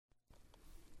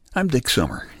I'm Dick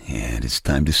Summer, and it's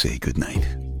time to say goodnight.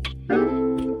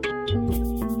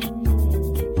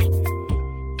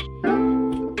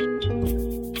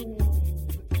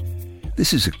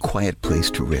 This is a quiet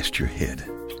place to rest your head,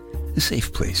 a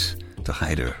safe place to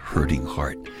hide a hurting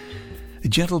heart, a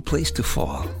gentle place to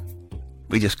fall.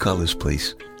 We just call this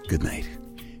place goodnight.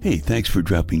 Hey, thanks for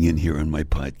dropping in here on my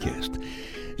podcast.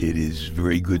 It is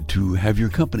very good to have your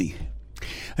company.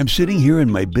 I'm sitting here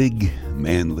in my big,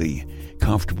 manly,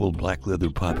 comfortable black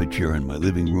leather papa chair in my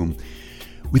living room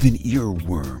with an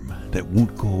earworm that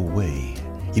won't go away.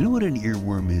 You know what an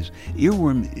earworm is?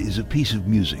 Earworm is a piece of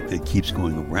music that keeps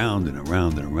going around and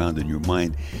around and around in your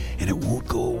mind, and it won't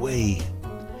go away.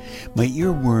 My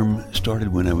earworm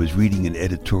started when I was reading an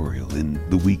editorial in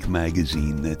The Week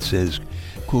magazine that says,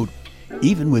 quote,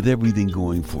 "Even with everything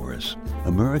going for us,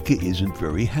 America isn't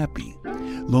very happy.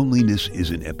 Loneliness is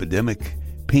an epidemic,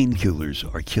 painkillers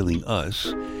are killing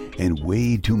us, and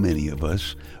way too many of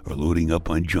us are loading up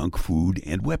on junk food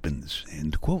and weapons,"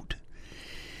 end quote.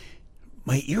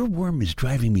 My earworm is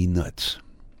driving me nuts.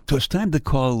 So it's time to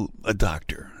call a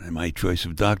doctor. And my choice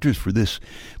of doctors for this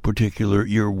particular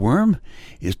earworm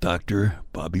is Dr.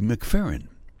 Bobby McFerrin.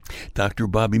 Dr.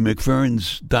 Bobby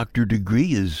McFerrin's doctor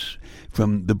degree is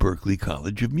from the Berklee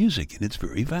College of Music, and it's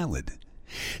very valid.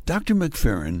 Dr.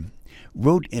 McFerrin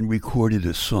wrote and recorded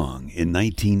a song in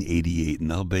 1988,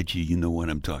 and I'll bet you know what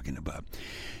I'm talking about.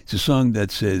 It's a song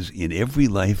that says, "In every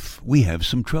life we have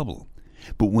some trouble,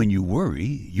 but when you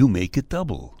worry, you make it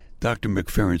double." Dr.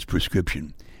 McFerrin's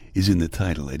prescription is in the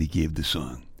title that he gave the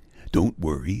song. Don't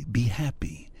worry, be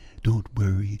happy. Don't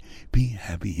worry, be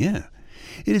happy. Yeah.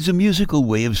 It is a musical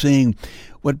way of saying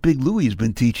what Big Louie has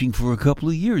been teaching for a couple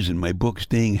of years in my book,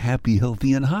 Staying Happy,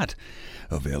 Healthy, and Hot.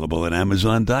 Available at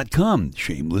Amazon.com.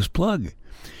 Shameless plug.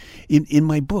 In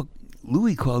my book,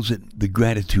 Louie calls it the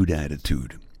gratitude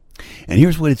attitude. And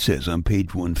here's what it says on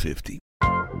page 150.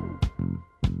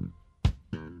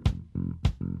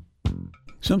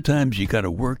 Sometimes you got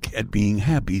to work at being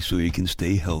happy so you can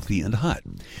stay healthy and hot.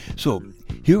 So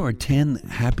here are 10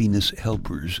 happiness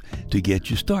helpers to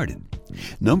get you started.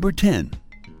 Number 10,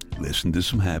 listen to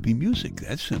some happy music.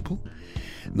 That's simple.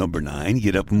 Number 9,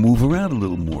 get up and move around a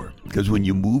little more, because when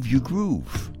you move, you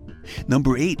groove.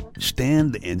 Number 8,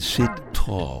 stand and sit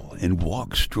tall and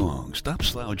walk strong. Stop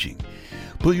slouching.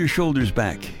 Pull your shoulders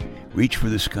back. Reach for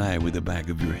the sky with the back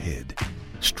of your head.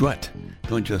 Strut.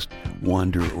 Don't just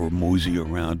wander or mosey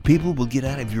around. People will get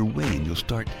out of your way and you'll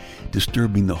start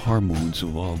disturbing the hormones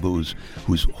of all those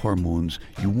whose hormones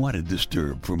you want to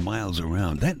disturb for miles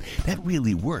around. That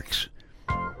really works.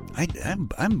 I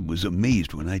was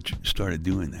amazed when I started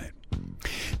doing that.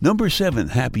 Number 7,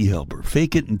 happy helper.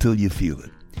 Fake it until you feel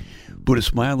it. Put a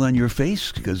smile on your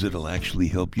face because it'll actually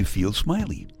help you feel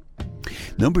smiley.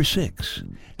 Number 6,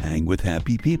 hang with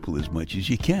happy people as much as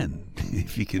you can,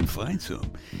 if you can find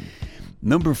some.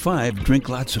 Number 5, drink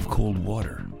lots of cold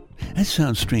water. That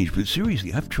sounds strange, but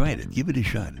seriously, I've tried it. Give it a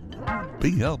shot.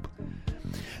 Big help.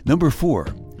 Number 4,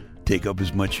 take up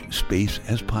as much space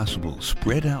as possible.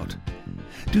 Spread out.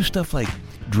 Do stuff like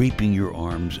draping your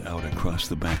arms out across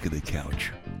the back of the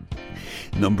couch.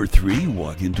 Number 3,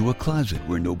 walk into a closet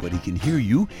where nobody can hear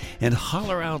you and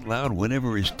holler out loud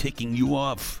whatever is ticking you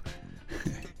off.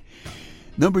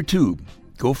 Number 2,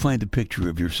 go find a picture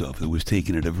of yourself that was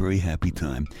taken at a very happy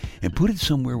time and put it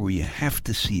somewhere where you have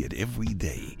to see it every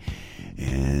day.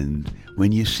 And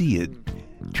when you see it,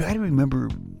 try to remember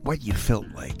what you felt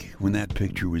like when that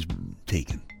picture was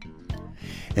taken.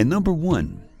 And number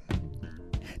 1,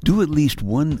 do at least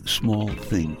one small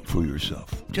thing for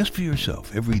yourself, just for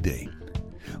yourself, every day.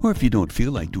 Or if you don't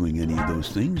feel like doing any of those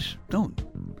things, don't.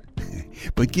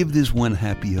 But give this one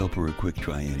happy helper a quick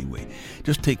try anyway.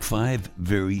 Just take 5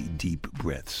 very deep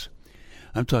breaths.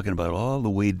 I'm talking about all the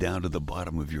way down to the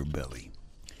bottom of your belly.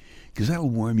 Because that'll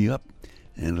warm you up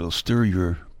and it'll stir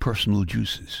your personal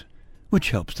juices, which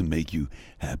helps to make you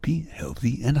happy,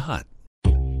 healthy, and hot.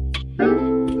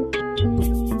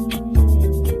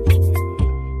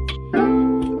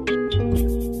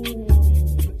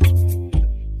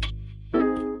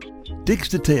 Dick's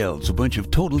Details, a bunch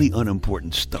of totally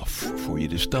unimportant stuff for you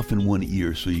to stuff in one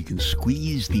ear so you can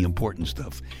squeeze the important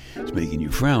stuff. It's making you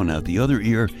frown out the other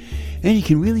ear, and you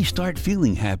can really start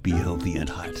feeling happy, healthy, and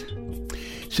hot.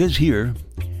 It says here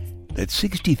that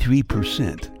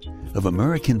 63% of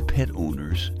American pet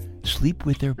owners sleep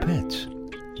with their pets.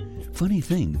 Funny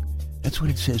thing, that's what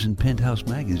it says in Penthouse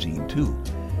magazine, too.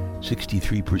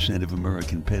 63% of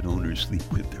American pet owners sleep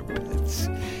with their pets.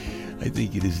 I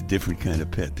think it is a different kind of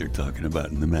pet they're talking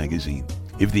about in the magazine.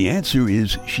 If the answer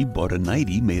is she bought a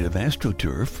nightie made of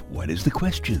AstroTurf, what is the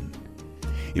question?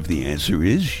 If the answer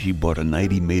is she bought a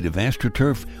nightie made of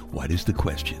AstroTurf, what is the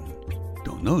question?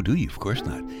 Don't know, do you? Of course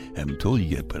not. Haven't told you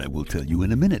yet, but I will tell you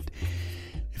in a minute.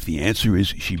 If the answer is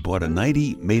she bought a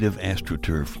nightie made of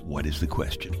AstroTurf, what is the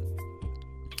question?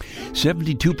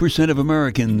 72% of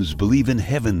Americans believe in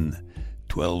heaven.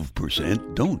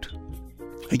 12% don't.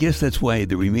 I guess that's why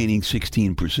the remaining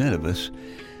 16% of us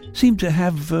seem to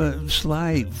have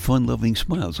sly, fun-loving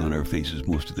smiles on our faces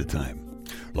most of the time.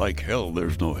 Like hell,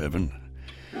 there's no heaven.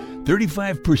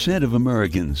 35% of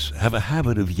Americans have a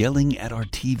habit of yelling at our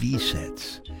TV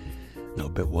sets. Now, I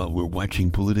bet while we're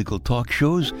watching political talk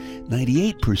shows,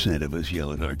 98% of us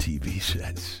yell at our TV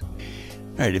sets.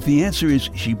 All right, if the answer is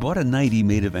she bought a nightie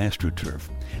made of AstroTurf,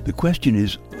 the question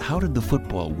is, how did the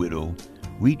football widow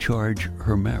recharge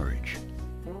her marriage?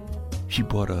 She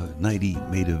bought a nightie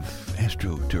made of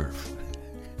AstroTurf.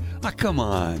 Ah, come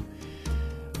on.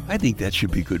 I think that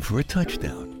should be good for a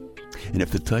touchdown. And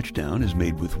if the touchdown is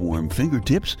made with warm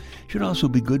fingertips, it should also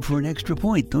be good for an extra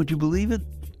point. Don't you believe it?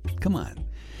 Come on.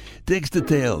 Text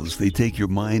details. They take your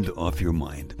mind off your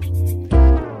mind.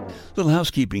 Little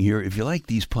housekeeping here. If you like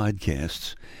these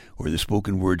podcasts or the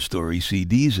spoken word story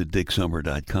CDs at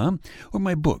dicksummer.com or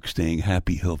my book, Staying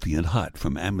Happy, Healthy, and Hot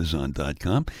from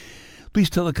Amazon.com, please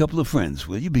tell a couple of friends,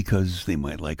 will you? Because they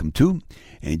might like them too,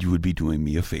 and you would be doing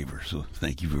me a favor. So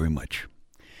thank you very much.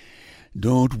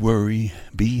 Don't worry.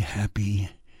 Be happy.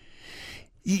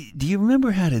 Do you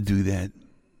remember how to do that?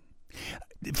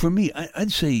 For me,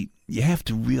 I'd say you have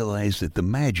to realize that the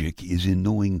magic is in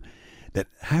knowing that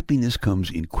happiness comes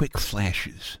in quick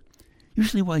flashes,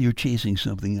 usually while you're chasing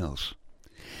something else.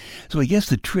 So I guess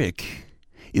the trick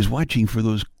is watching for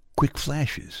those quick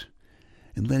flashes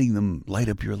and letting them light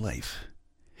up your life.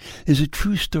 There's a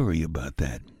true story about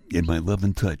that in my Love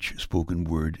and Touch spoken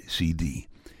word CD.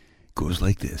 It goes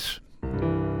like this.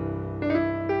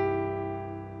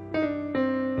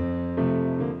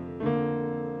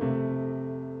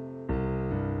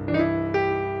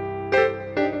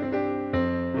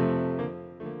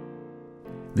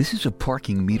 This is a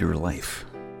parking meter life.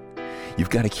 You've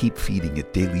got to keep feeding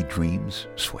it daily dreams,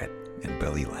 sweat, and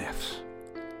belly laughs.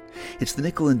 It's the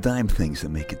nickel and dime things that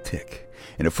make it tick.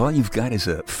 And if all you've got is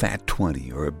a fat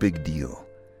 20 or a big deal,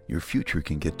 your future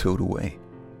can get towed away.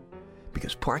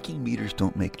 Because parking meters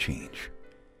don't make change.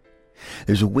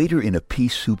 There's a waiter in a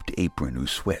pea-souped apron who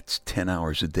sweats 10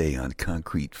 hours a day on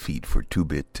concrete feet for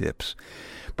 2-bit tips.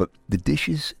 But the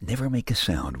dishes never make a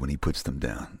sound when he puts them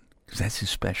down, because that's his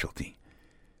specialty.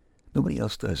 Nobody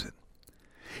else does it.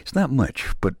 It's not much,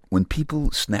 but when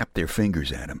people snap their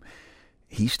fingers at him,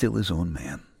 he's still his own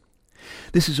man.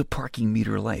 This is a parking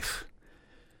meter life.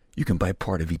 You can buy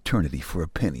part of eternity for a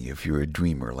penny if you're a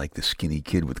dreamer like the skinny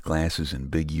kid with glasses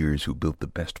and big ears who built the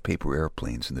best paper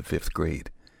airplanes in the 5th grade.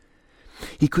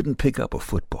 He couldn't pick up a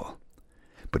football,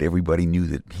 but everybody knew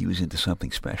that he was into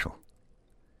something special.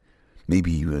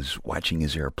 Maybe he was watching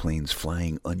his airplanes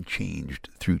flying unchanged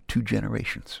through 2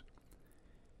 generations.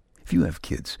 If you have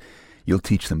kids, you'll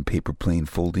teach them paper plane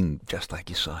folding just like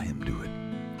you saw him do it.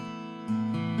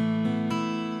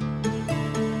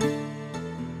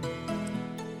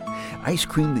 Ice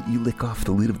cream that you lick off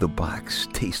the lid of the box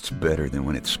tastes better than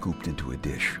when it's scooped into a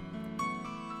dish.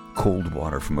 Cold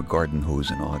water from a garden hose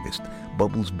in August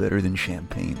bubbles better than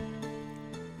champagne.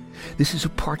 This is a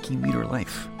parking meter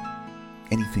life.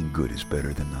 Anything good is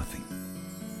better than nothing.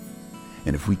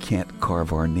 And if we can't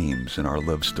carve our names and our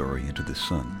love story into the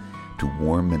sun to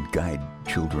warm and guide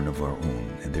children of our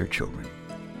own and their children,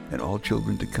 and all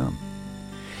children to come,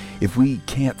 if we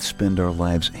can't spend our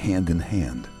lives hand in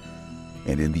hand,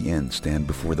 and in the end stand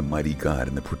before the mighty God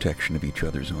in the protection of each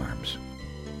other's arms,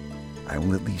 I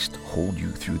will at least hold you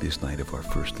through this night of our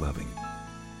first loving,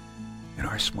 and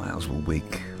our smiles will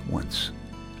wake once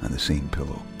on the same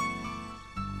pillow.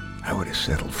 I would have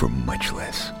settled for much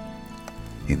less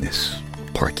in this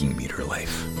parking meter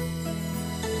life.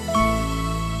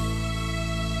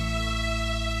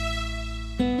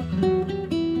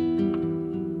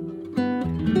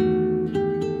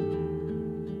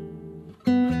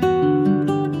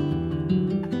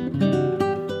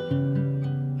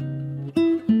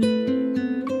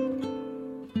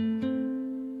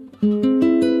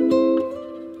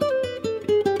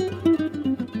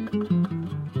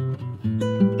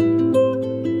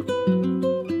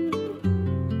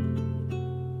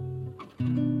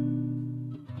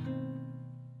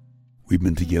 We've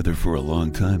been together for a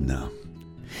long time now.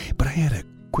 But I had a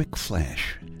quick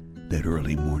flash that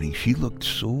early morning. She looked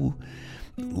so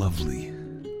lovely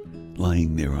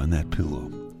lying there on that pillow,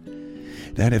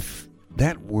 that if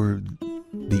that were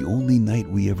the only night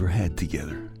we ever had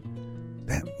together,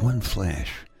 that one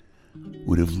flash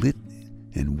would have lit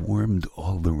and warmed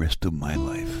all the rest of my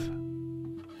life.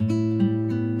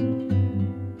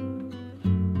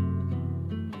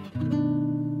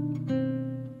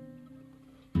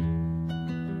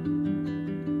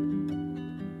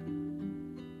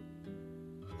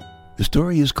 The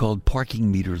story is called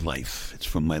Parking Meter Life. It's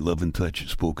from my Love and Touch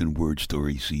spoken word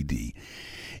story CD.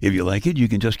 If you like it, you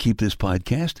can just keep this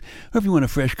podcast, or if you want a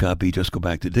fresh copy, just go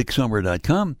back to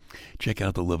dicksummer.com. Check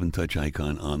out the Love and Touch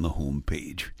icon on the home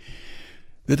page.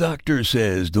 The doctor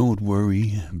says, don't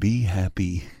worry, be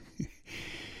happy.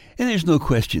 And there's no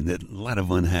question that a lot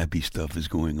of unhappy stuff is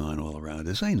going on all around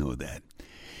us. I know that.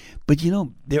 But you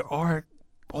know, there are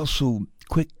also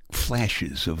quick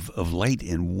flashes of light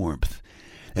and warmth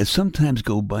that sometimes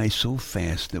go by so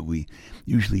fast that we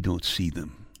usually don't see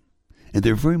them. And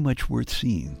they're very much worth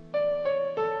seeing.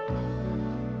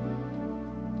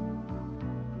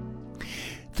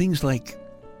 Things like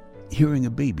hearing a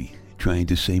baby trying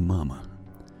to say mama,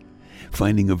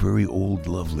 finding a very old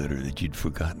love letter that you'd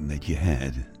forgotten that you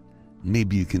had.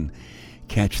 Maybe you can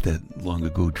catch that long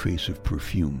ago trace of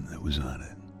perfume that was on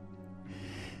it.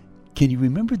 Can you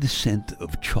remember the scent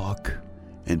of chalk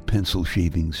and pencil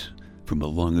shavings from a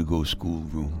long ago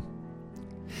schoolroom?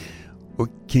 Or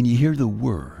can you hear the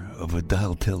whir of a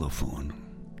dial telephone?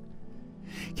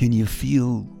 Can you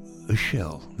feel a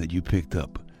shell that you picked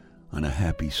up on a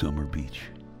happy summer beach?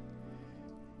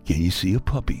 Can you see a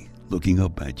puppy looking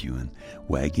up at you and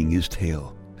wagging his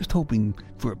tail, just hoping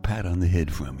for a pat on the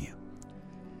head from you?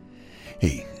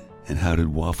 Hey, and how did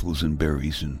waffles and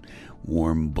berries and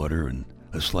warm butter and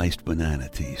a sliced banana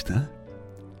taste, huh?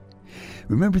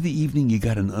 Remember the evening you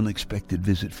got an unexpected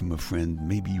visit from a friend?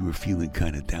 Maybe you were feeling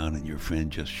kind of down and your friend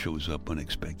just shows up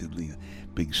unexpectedly, a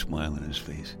big smile on his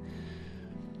face.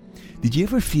 Did you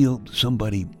ever feel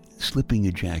somebody slipping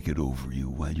a jacket over you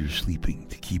while you're sleeping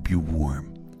to keep you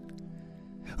warm?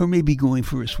 Or maybe going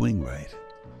for a swing ride?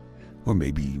 Or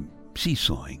maybe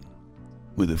seesawing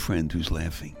with a friend who's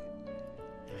laughing?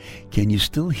 Can you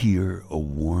still hear a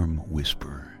warm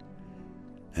whisper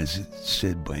as it's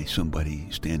said by somebody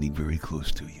standing very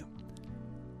close to you?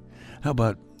 How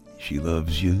about, she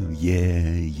loves you,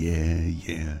 yeah, yeah,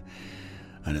 yeah,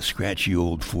 on a scratchy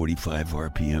old 45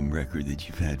 RPM record that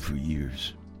you've had for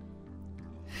years?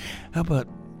 How about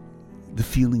the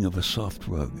feeling of a soft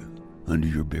rug under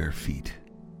your bare feet?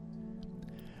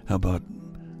 How about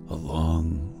a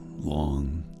long,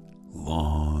 long,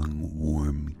 long,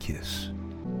 warm kiss?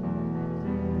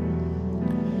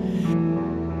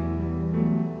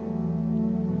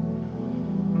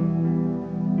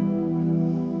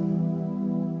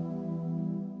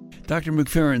 Dr.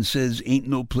 McFerrin says, ain't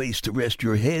no place to rest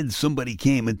your head. Somebody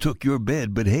came and took your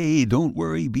bed, but hey, don't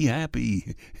worry, be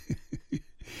happy.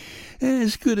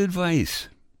 That's good advice.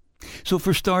 So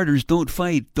for starters, don't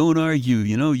fight, don't argue,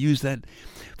 use that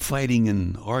fighting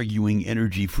and arguing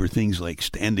energy for things like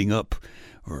standing up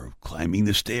or climbing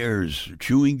the stairs or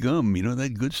chewing gum,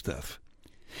 that good stuff.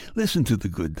 Listen to the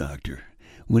good doctor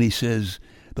when he says,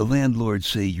 the landlord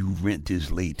say you rent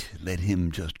is late, let him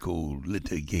just go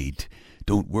litigate.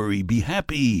 Don't worry, be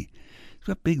happy. It's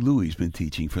what Big Louie's been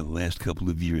teaching for the last couple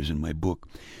of years in my book,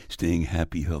 Staying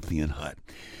Happy, Healthy, and Hot.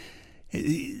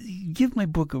 Give my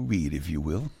book a read, if you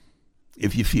will,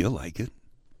 if you feel like it.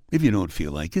 If you don't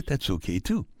feel like it, that's okay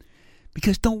too.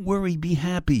 Because don't worry, be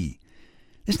happy.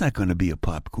 It's not going to be a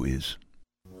pop quiz.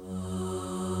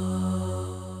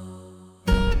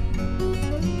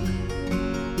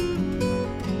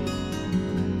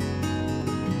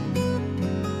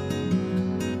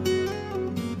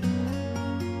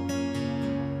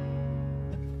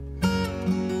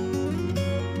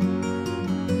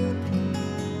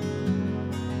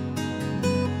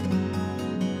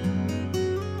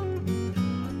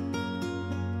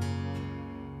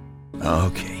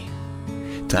 Okay,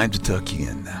 time to tuck you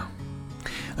in now.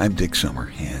 I'm Dick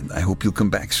Summer, and I hope you'll come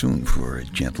back soon for a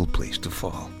gentle place to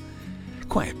fall.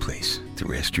 Quiet place to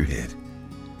rest your head.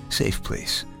 Safe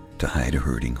place to hide a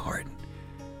hurting heart.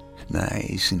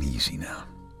 Nice and easy now.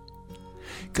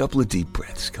 Couple of deep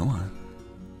breaths, come on.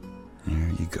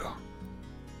 There you go.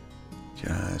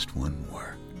 Just one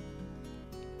more.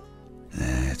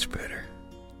 That's better.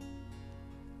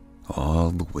 All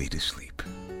the way to sleep.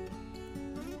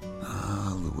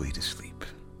 All the way to sleep.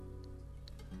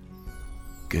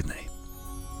 Good night.